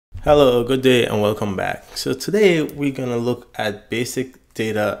Hello, good day and welcome back. So today we're going to look at basic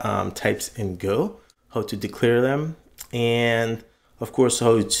data types in Go, how to declare them, and of course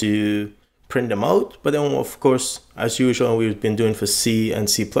how to print them out. But then of course, as usual, we've been doing for C and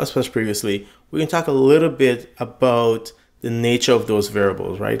C++ previously, we can talk a little bit about the nature of those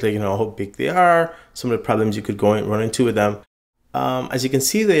variables, right? Like, how big they are, some of the problems you could go and run into with them. As you can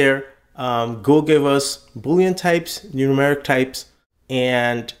see there, Go gave us Boolean types, numeric types,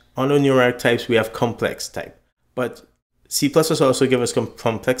 and under numeric types, we have complex type. But C++ also give us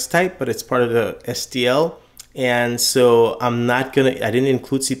complex type, but it's part of the STL. And so I didn't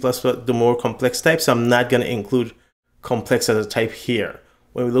include C++, the more complex types. So I'm not gonna include complex as a type here.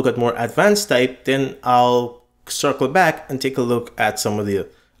 When we look at more advanced type, then I'll circle back and take a look at some of the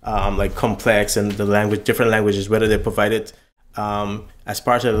like complex and the language, different languages, whether they're provided as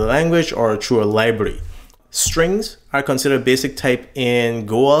part of the language or through a library. Strings are considered basic type in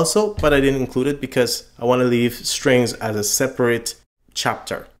Go also, but I didn't include it because I want to leave strings as a separate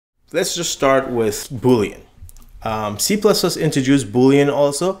chapter. Let's just start with Boolean. C++ introduced Boolean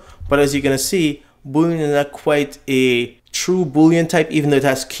also, but as you're going to see, Boolean is not quite a true Boolean type, even though it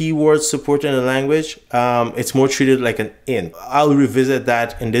has keywords supported in the language. It's more treated like an int. I'll revisit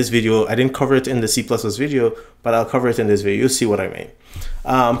that in this video. I didn't cover it in the C++ video, but I'll cover it in this video. You'll see what I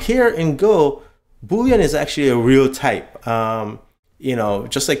mean. Here in Go, Boolean is actually a real type,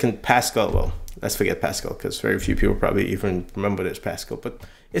 just like in Pascal. Well, let's forget Pascal because very few people probably even remember there's Pascal, but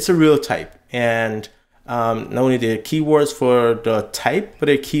it's a real type. And not only there are keywords for the type, but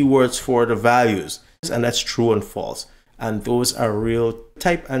there are keywords for the values. And that's true and false. And those are real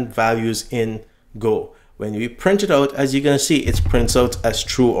type and values in Go. When you print it out, as you're going to see, it prints out as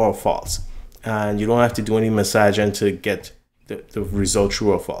true or false. And you don't have to do any massaging to get the result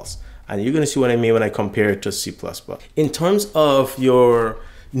true or false. And you're going to see what I mean when I compare it to C++. In terms of your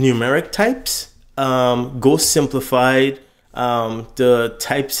numeric types, Go simplified the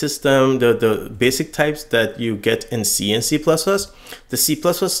type system, the basic types that you get in C and C++. The C++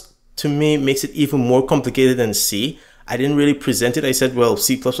 to me makes it even more complicated than C. I didn't really present it. I said, well,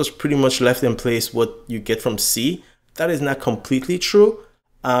 C++ pretty much left in place what you get from C. That is not completely true,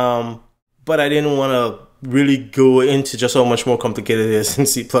 but I didn't want to really go into just how much more complicated it is in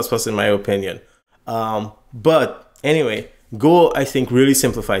C++ in my opinion. But anyway, Go I think really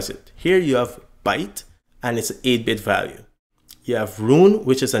simplifies it. Here you have byte and it's an 8-bit value. You have rune,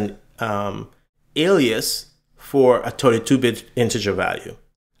 which is an alias for a 32-bit integer value,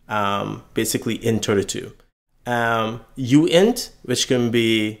 basically int32. uint, which can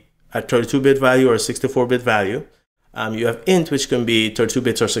be a 32-bit value or a 64-bit value. You have int, which can be 32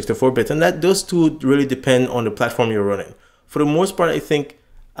 bits or 64 bits, and those two really depend on the platform you're running. For the most part, I think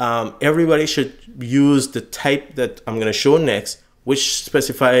everybody should use the type that I'm going to show next, which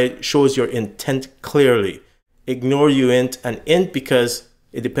shows your intent clearly. Ignore uint and int because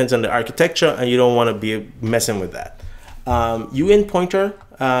it depends on the architecture, and you don't want to be messing with that. uint pointer,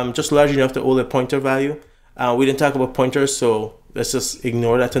 just large enough to hold a pointer value. We didn't talk about pointers, so let's just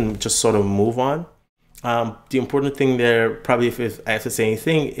ignore that and just sort of move on. The important thing there, probably if I have to say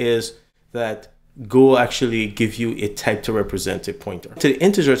anything, is that Go actually gives you a type to represent a pointer. To the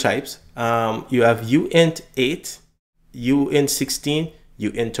integer types, you have uint8, uint16,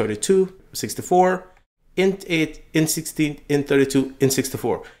 uint32, 64, int8, int16, int32,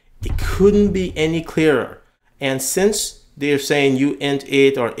 int64. It couldn't be any clearer. And since they're saying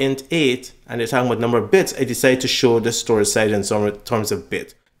uint8 or int8, and they're talking about number of bits, I decided to show the storage size in terms of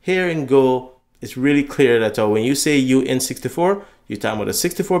bit. Here in Go, it's really clear that when you say uint64, you're talking about a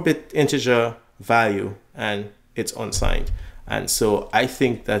 64-bit integer value and it's unsigned. And so I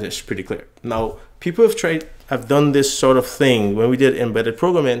think that is pretty clear. Now, people have done this sort of thing. When we did embedded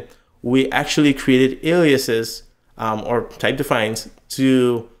programming, we actually created aliases or type defines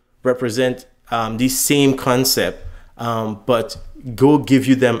to represent the same concept, but Go give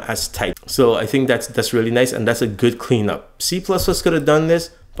you them as type. So I think that's really nice, and that's a good cleanup. C++ could have done this,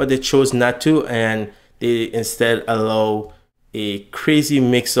 but they chose not to, and they instead allow a crazy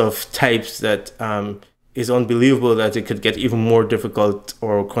mix of types that is unbelievable that it could get even more difficult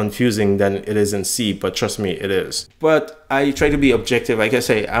or confusing than it is in C, but trust me, it is. But I try to be objective. Like I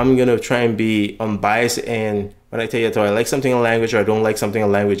say, I'm going to try and be unbiased, and when I tell you that I like something in language or I don't like something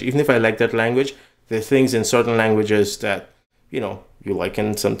in language, even if I like that language, there are things in certain languages that, you like,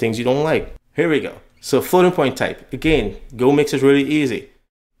 and some things you don't like. Here we go. So floating point type. Again, Go makes it really easy.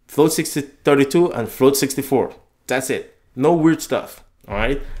 Float 32 and float 64. That's it. No weird stuff. All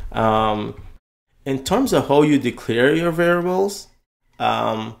right. In terms of how you declare your variables,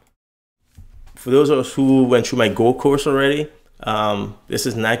 for those of us who went through my Go course already, This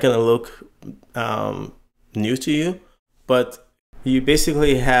is not going to look new to you, but you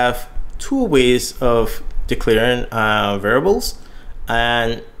basically have two ways of declaring variables,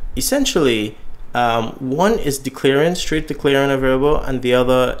 and essentially one is straight declaring a variable, and the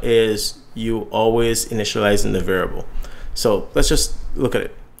other is you always initializing the variable. So let's just look at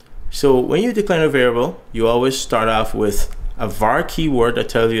it. So when you declare a variable, you always start off with a var keyword that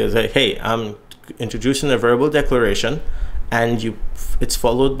tells you that, hey, I'm introducing a variable declaration, and it's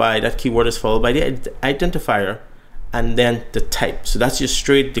followed by, that keyword is followed by the identifier and then the type. So that's just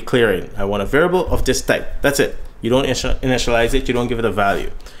straight declaring. I want a variable of this type. That's it. You don't initialize it. You don't give it a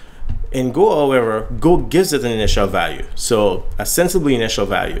value. In Go, however, Go gives it an initial value, so a sensibly initial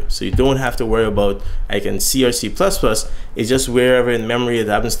value. So you don't have to worry about, like in C or C++, it's just wherever in memory it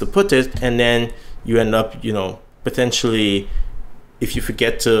happens to put it, and then you end up, potentially, if you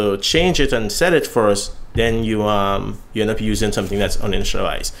forget to change it and set it first, then you end up using something that's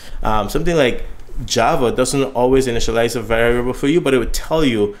uninitialized. Something like Java doesn't always initialize a variable for you, but it would tell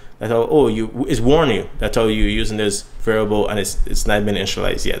you that, it's warning you that you're using this variable and it's not been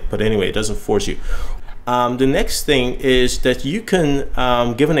initialized yet. But anyway, it doesn't force you. The next thing is that you can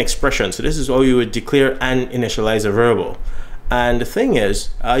give an expression. So this is how you would declare and initialize a variable. And the thing is,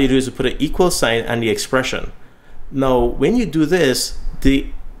 all you do is put an equal sign and the expression. Now, when you do this, the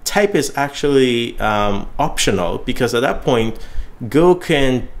type is actually optional, because at that point, Go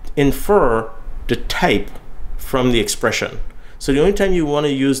can infer the type from the expression. So the only time you want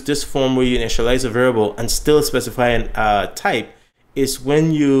to use this form where you initialize a variable and still specify a type is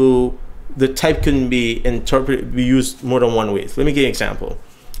when the type can be used more than one way. So let me give you an example.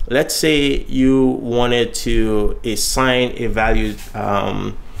 Let's say you wanted to assign a value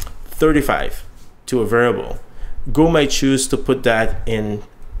 35 to a variable. Go might choose to put that in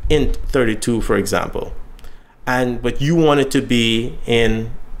int 32, for example, but you want it to be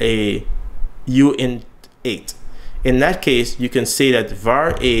in a uint 8. In that case, you can say that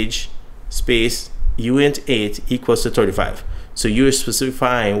var age space uint 8 equals to 35. So you're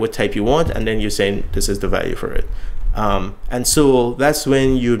specifying what type you want, and then you're saying this is the value for it. And so that's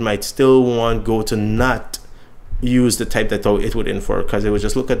when you might still want Go to not use the type that it would infer, because it would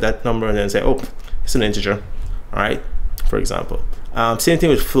just look at that number and then say, oh, it's an integer, all right, for example. Same thing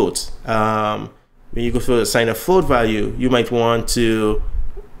with floats. When you go to assign a float value, you might want to,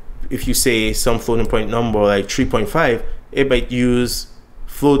 if you say some floating point number like 3.5, it might use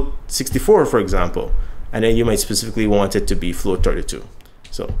float 64, for example, and then you might specifically want it to be float 32.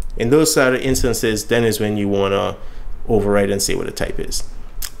 So in those sort of instances, then is when you want to override and say what the type is.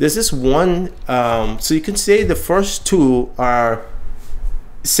 There's this one, so you can say the first two are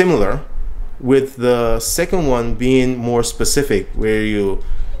similar, with the second one being more specific, where you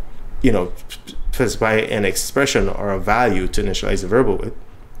specify an expression or a value to initialize the variable with.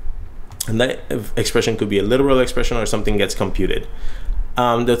 And that expression could be a literal expression or something gets computed.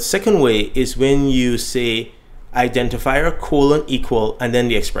 The second way is when you say identifier colon equal and then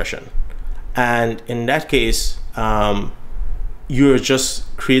the expression. And in that case, you're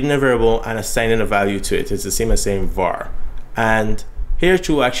just creating a variable and assigning a value to it. It's the same as saying var. And here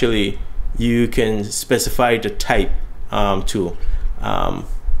too, actually, you can specify the type too.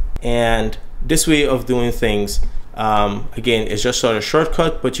 And this way of doing things, again, it's just sort of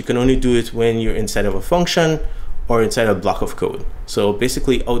shortcut, but you can only do it when you're inside of a function or inside a block of code. So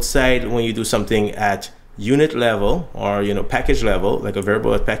basically outside, when you do something at unit level or package level, like a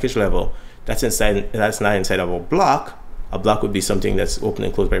variable at package level, that's not inside of a block. A block would be something that's open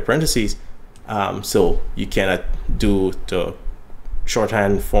and closed by parentheses. So you cannot do the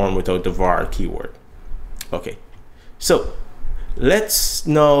shorthand form without the var keyword. Okay, so let's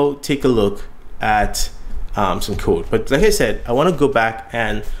now take a look at some code. But like I said, I want to go back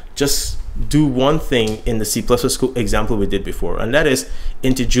and just do one thing in the C++ example we did before, and that is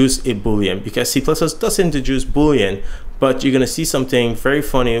introduce a boolean, because C++ does introduce boolean, but you're going to see something very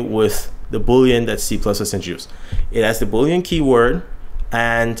funny with the boolean that C++ introduced. It has the boolean keyword,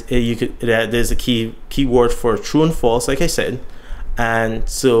 and there's a keyword for true and false, like I said. And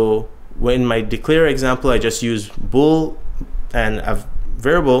so when my declare example, I just use bool and a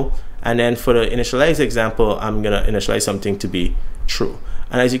variable, and then for the initialize example, I'm gonna initialize something to be true.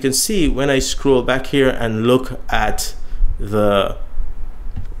 And as you can see, when I scroll back here and look at the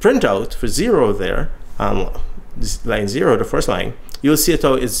printout for 0 there, this line 0, the first line, you'll see it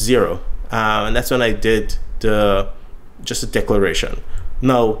is 0. And that's when I did just a declaration.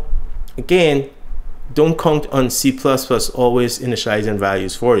 Now, again, don't count on C++ always initializing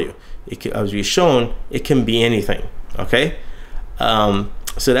values for you. As we've shown, it can be anything, okay?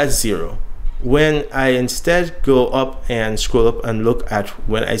 So that's 0. when I instead go up and scroll up and look at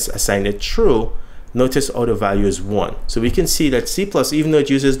when I assign it true, notice how the value is 1. So we can see that C++, even though it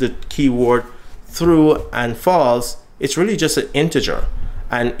uses the keyword through and false, it's really just an integer.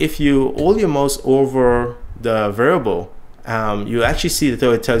 And if you hold your mouse over the variable, you actually see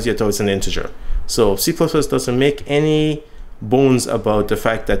that it tells you that it's an integer. So C++ doesn't make any bones about the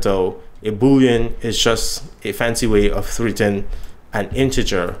fact that a Boolean is just a fancy way of treating an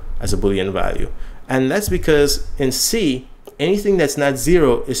integer as a Boolean value. And that's because in C, anything that's not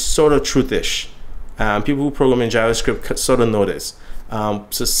 0 is sort of truthish. People who program in JavaScript sort of know this.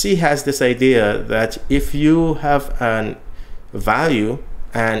 So C has this idea that if you have a value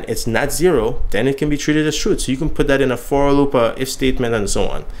and it's not 0, then it can be treated as truth. So you can put that in a for loop, a if statement, and so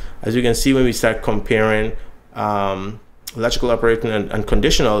on. As you can see, when we start comparing logical operator and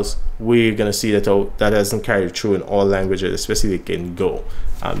conditionals, we're going to see that that doesn't carry through in all languages, especially in Go.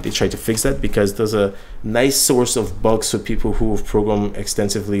 They try to fix that because there's a nice source of bugs for people who have programmed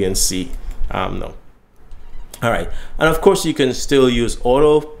extensively in C. No. All right, and of course you can still use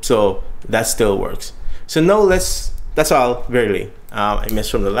auto, so that still works. So now that's all, really. I missed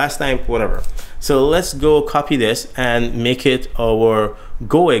from the last time, whatever. So let's go copy this and make it our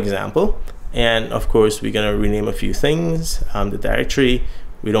Go example. And of course, we're gonna rename a few things. The directory,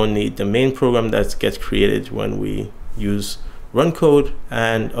 we don't need the main program that gets created when we use run code.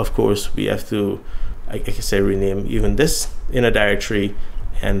 And of course, we have to, I can say, rename even this in a directory.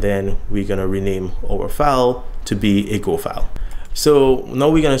 And then we're gonna rename our file to be a Go file. So now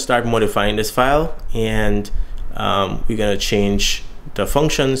we're gonna start modifying this file, and we're gonna change the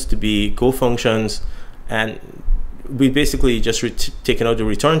functions to be Go functions, and we basically just taking out the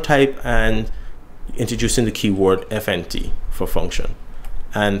return type and introducing the keyword fnt for function.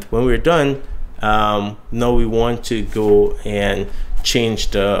 And when we're done, now we want to go and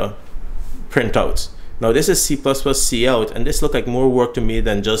change the printouts. Now this is C++ cout, and this looked like more work to me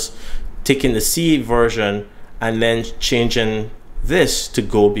than just taking the C version and then changing this to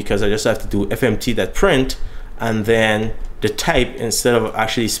Go, because I just have to do fmt.print and then the type instead of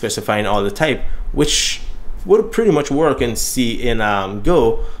actually specifying all the type, which would pretty much work in C in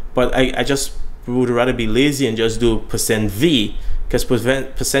Go, but I just would rather be lazy and just do %v, because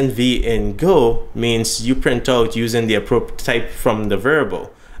 %v in Go means you print out using the appropriate type from the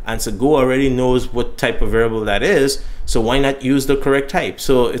variable. And so Go already knows what type of variable that is, so why not use the correct type?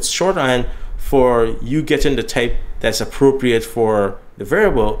 So it's shorthand for you getting the type that's appropriate for the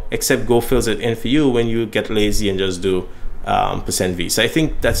variable, except Go fills it in for you when you get lazy and just do %v. So I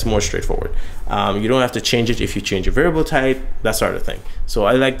think that's more straightforward. You don't have to change it if you change your variable type, that sort of thing. So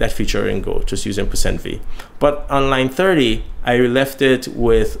I like that feature in Go, just using %v. But on line 30, I left it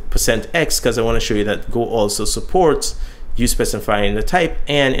with %x because I want to show you that Go also supports you specifying the type,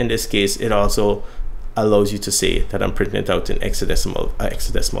 and in this case, it also allows you to say that I'm printing it out in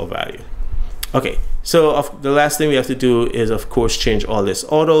hexadecimal value. Okay, so the last thing we have to do is, of course, change all this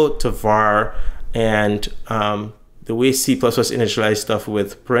auto to var, and the way C++ initialize stuff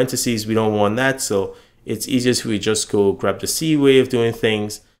with parentheses, we don't want that, so it's easiest if we just go grab the C way of doing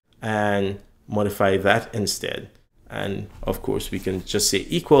things and modify that instead. And of course, we can just say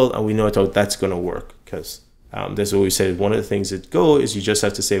equal, and we know how that's going to work, because that's what we said. One of the things that Go is you just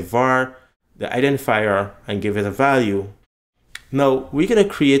have to say var, the identifier, and give it a value. Now we're going to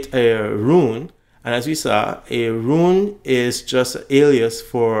create a rune, and as we saw, a rune is just an alias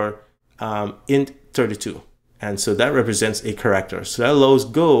for int 32. And so that represents a character. So that allows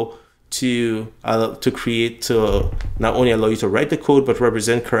Go to not only allow you to write the code, but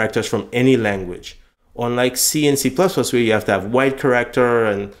represent characters from any language. Unlike C and C++, where you have to have wide character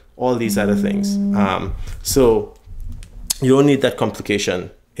and all these other things. So you don't need that complication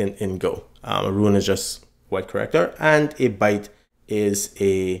in Go. A rune is just wide character, and a byte is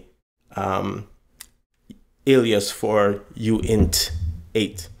a alias for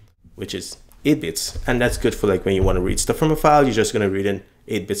uint8, which is 8 bits, and that's good for like when you want to read stuff from a file. You're just going to read in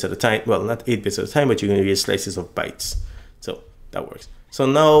 8 bits at a time. Well, not 8 bits at a time, but you're going to read slices of bytes. So that works. So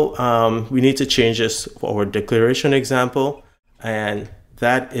now we need to change this for our declaration example, and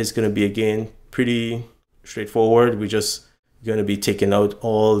that is going to be, again, pretty straightforward. We're just going to be taking out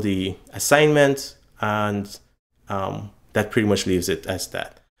all the assignments, and that pretty much leaves it as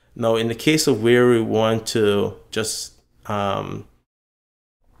that. Now, in the case of where we want to just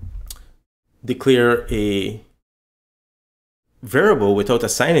declare a variable without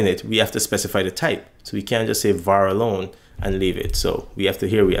assigning it, we have to specify the type. So we can't just say var alone and leave it. So we have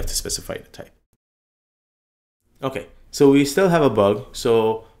to specify the type. Okay, so we still have a bug.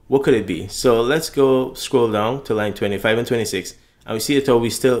 So what could it be? So let's go scroll down to line 25 and 26. And we see it,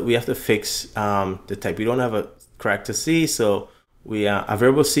 we have to fix the type. We don't have a character C, so we are a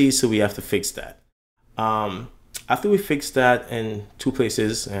variable C, so we have to fix that. After we fix that in two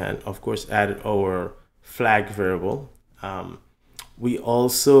places, and of course added our flag variable, we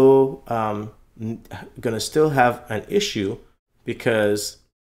also gonna still have an issue because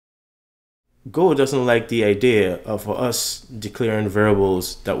Go doesn't like the idea of us declaring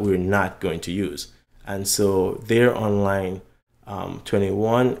variables that we're not going to use. And so they're on line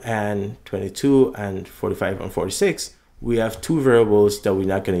 21 and 22 and 45 and 46, we have two variables that we're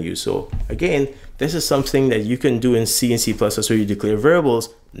not going to use. So again, this is something that you can do in C and C++ where you declare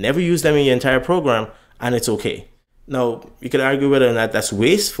variables, never use them in your entire program, and it's okay. Now, you could argue whether or not that's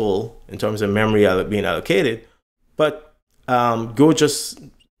wasteful in terms of memory being allocated, but Go just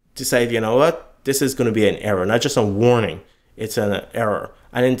decide, you know what, this is going to be an error, not just a warning, it's an error.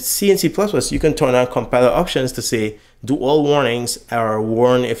 And in C and C++, you can turn on compiler options to say, do all warnings or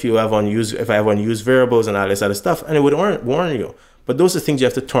warn if you have unused, if I have unused variables and all this other stuff, and it would warn you. But those are things you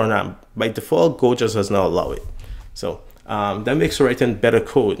have to turn on. By default, Go just does not allow it. So that makes writing better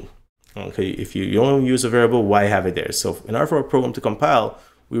code. Okay, if you don't use a variable, why have it there? So in order for a program to compile,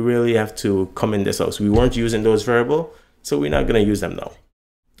 we really have to come in this house. We weren't using those variables, so we're not going to use them now.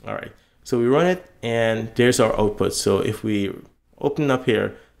 All right, so we run it, and there's our output. So if we open up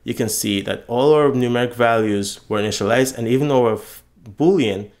here, you can see that all our numeric values were initialized, and even our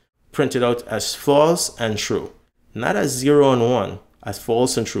Boolean printed out as false and true, not as 0 and 1, as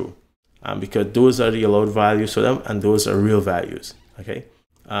false and true, because those are the allowed values for them, and those are real values. Okay,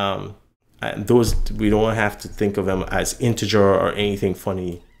 and those, we don't have to think of them as integer or anything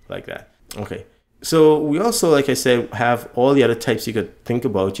funny like that. Okay, so we also, like I said, have all the other types you could think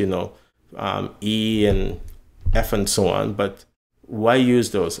about, you know, E and F and so on, but why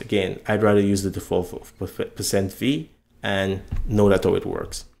use those? Again, I'd rather use the default of %v and know that how it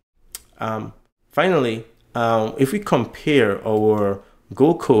works. Finally, if we compare our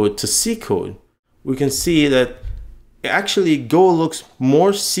Go code to C code, we can see that actually Go looks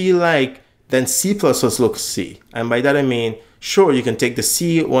more C-like than C++ looks C. And by that I mean, sure, you can take the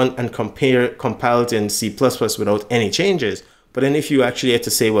C one and compile it in C++ without any changes. But then if you actually have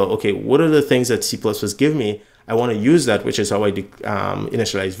to say, well, okay, what are the things that C++ give me? I want to use that, which is how I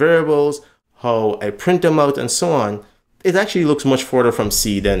initialize variables, how I print them out, and so on. It actually looks much further from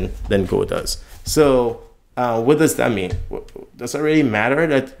C than Go does. So what does that mean? Does it really matter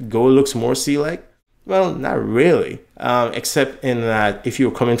that Go looks more C-like? Well, not really, except in that if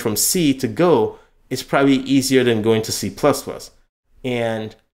you're coming from C to Go, it's probably easier than going to C++.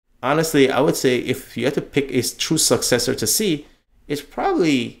 And honestly, I would say if you had to pick a true successor to C, it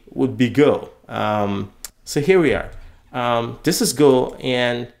probably would be Go. So here we are. This is Go,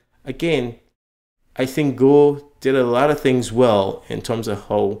 and again, I think Go did a lot of things well in terms of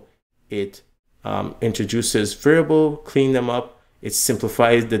how it introduces variable, clean them up, it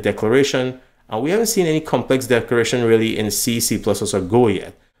simplifies the declaration. We haven't seen any complex declaration really in C, C++, or Go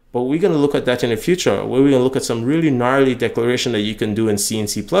yet. But we're going to look at that in the future, where we're going to look at some really gnarly declaration that you can do in C and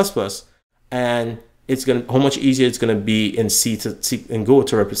C++, and it's going to, how much easier it's going to be in in Go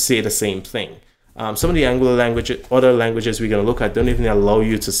to say the same thing. Some of the Angular languages, other languages we're going to look at don't even allow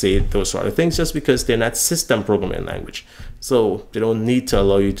you to say those sort of things just because they're not system programming language. So they don't need to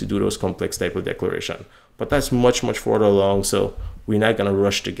allow you to do those complex type of declaration. But that's much, much further along, so we're not going to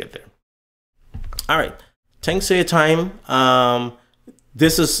rush to get there. All right, thanks for your time.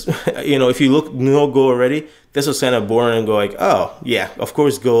 This is, you know, if you know Go already, this was kind of boring and go like, oh yeah, of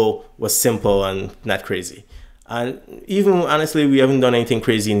course Go was simple and not crazy. And even honestly, we haven't done anything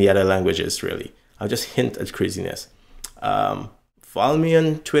crazy in the other languages really. I'll just hint at craziness. Follow me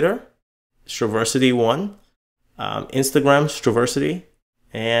on Twitter, striversity1, Instagram, striversity,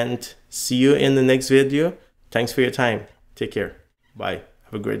 and see you in the next video. Thanks for your time. Take care. Bye.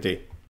 Have a great day.